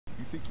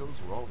think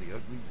those were all the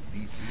uglies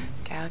in DC?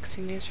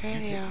 Galaxy News You take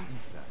Radio. the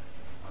east side,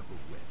 I'll go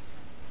west.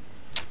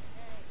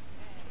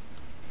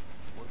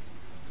 Once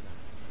you're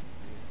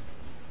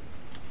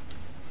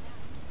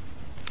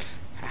inside,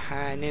 Haha,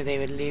 I knew they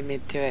would lead me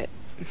to it.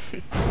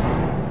 What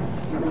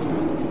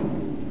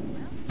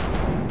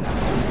the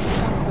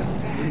fuck was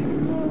that?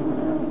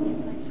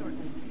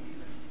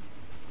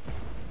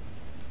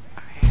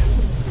 Okay.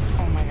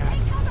 Oh my god.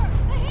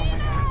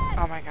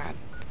 Oh my god.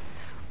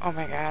 Oh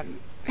my god.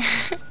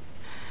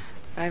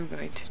 I'm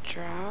going to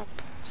drop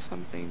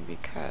something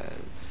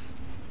because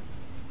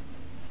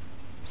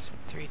it's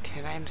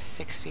 310. I'm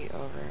 60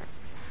 over.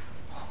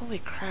 Holy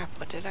crap,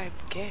 what did I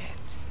get?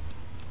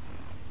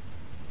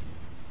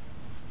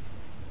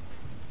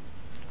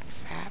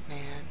 Fat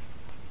man.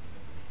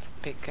 It's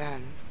a big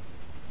gun.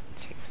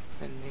 Takes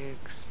the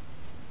nukes.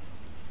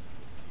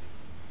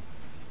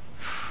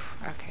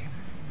 Okay.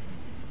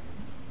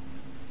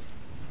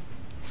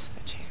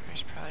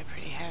 Sledgehammer's probably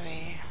pretty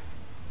heavy.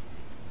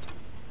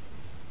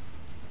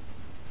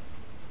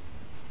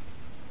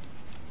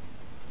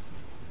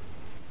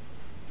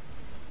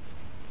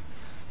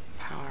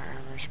 Power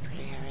armor's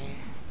pretty heavy.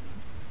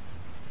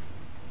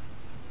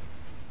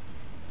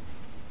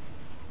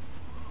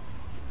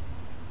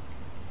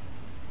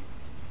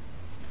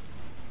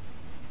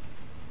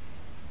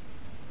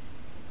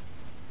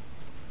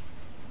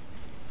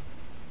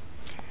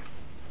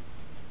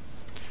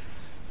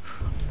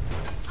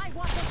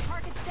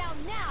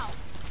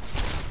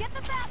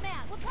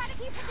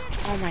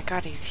 Oh my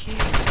god, he's huge.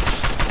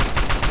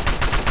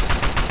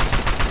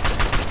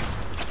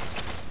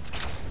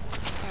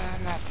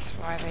 And that's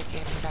why they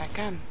gave me that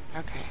gun.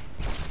 Okay.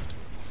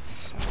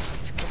 So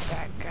let's get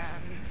that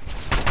gun.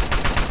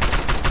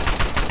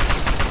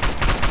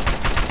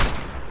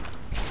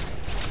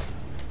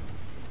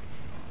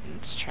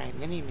 Let's try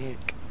mini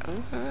nuke.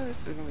 Oh,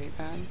 this is gonna be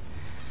fun.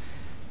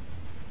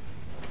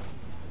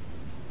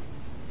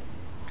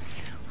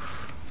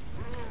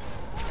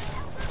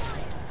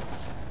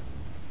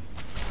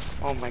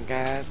 Oh my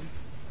god.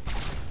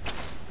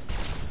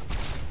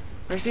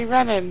 Where's he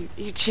running?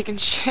 You chicken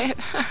shit.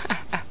 Keep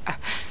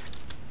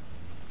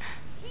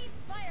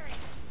firing.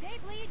 They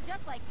bleed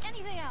just like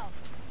anything else.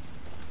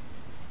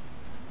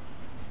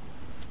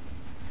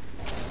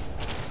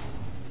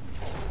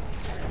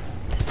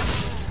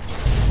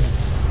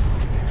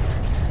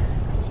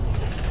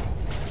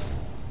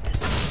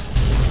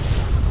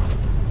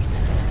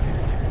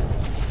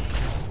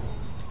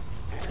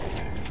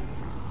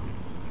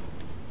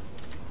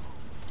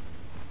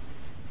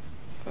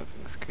 That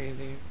thing's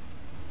crazy.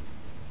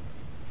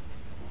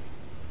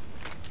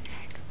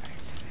 Okay, go back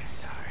to the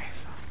assault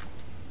rifle.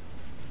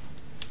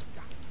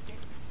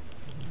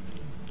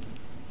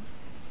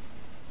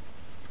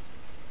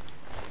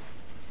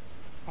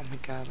 Oh my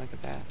god, look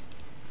at that.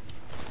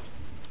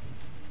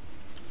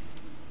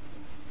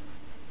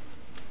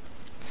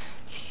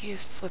 He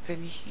is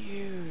flipping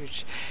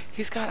huge.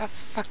 He's got a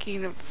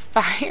fucking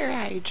fire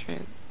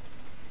hydrant.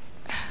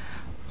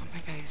 Oh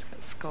my god, he's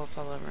got skulls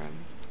all over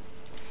him.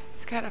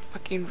 He's got a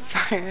fucking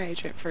fire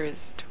hydrant for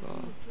his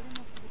tool.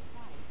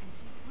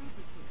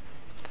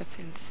 That's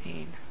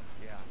insane.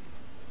 Yeah.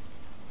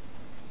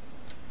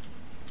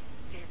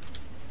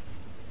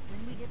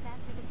 When we get back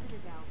to the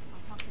Citadel,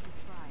 I'll talk to the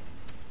scribes.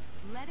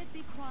 Let it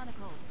be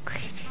chronicled.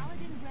 Crazy.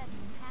 Paladin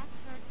Redden passed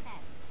her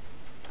test.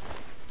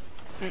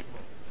 Let's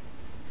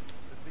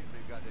see if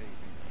they've got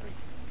anything to drink.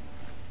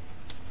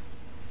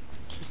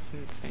 Just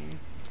insane.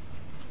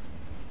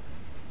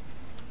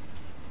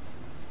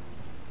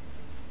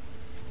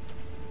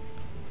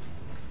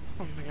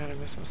 Oh my god, I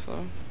go so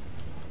slow.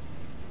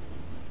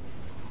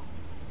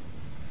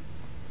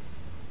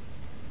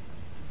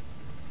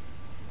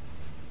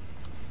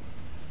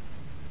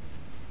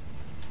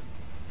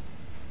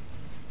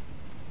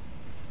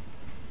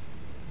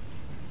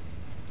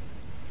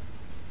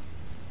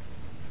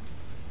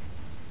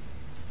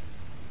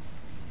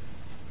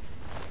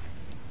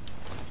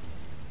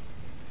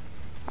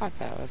 Thought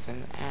that was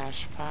an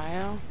ash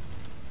pile.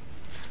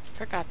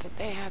 Forgot that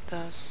they had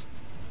those.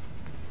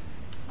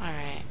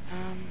 Alright,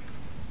 I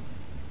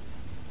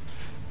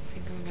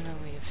think I'm gonna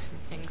leave some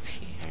things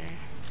here.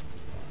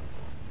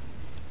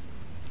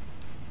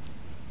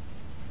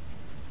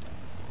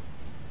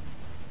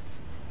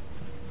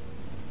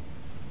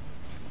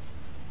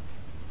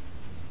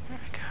 There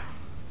we go.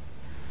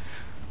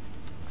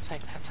 Looks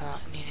like that's all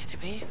it needed to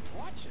be.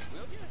 Watch it,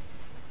 will you?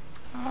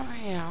 Oh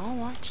yeah, I'll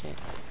watch it.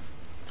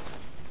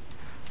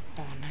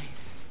 Oh,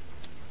 nice.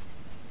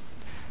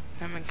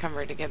 I'm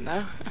encumbered again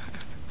though.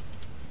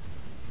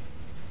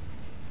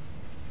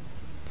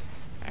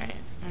 Alright,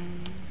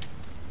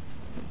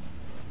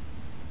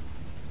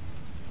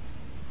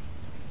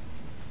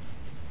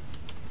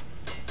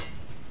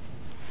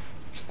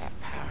 there's that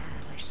power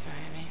armor so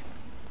heavy.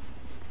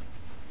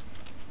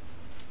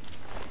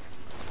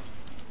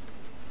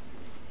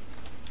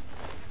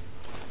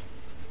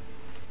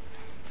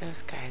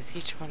 Those guys,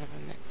 each one of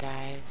them that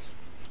dies.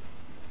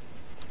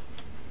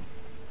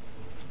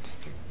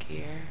 Just their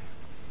gear.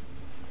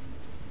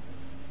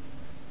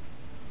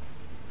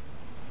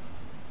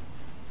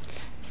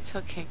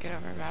 still can't get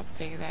over how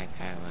big that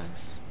guy was.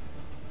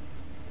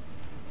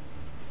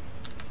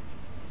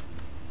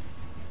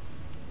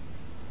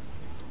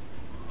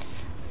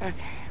 Okay.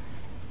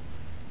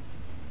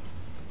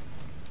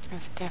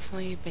 That's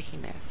definitely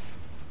Behemoth.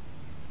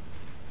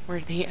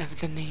 Worthy of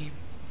the name.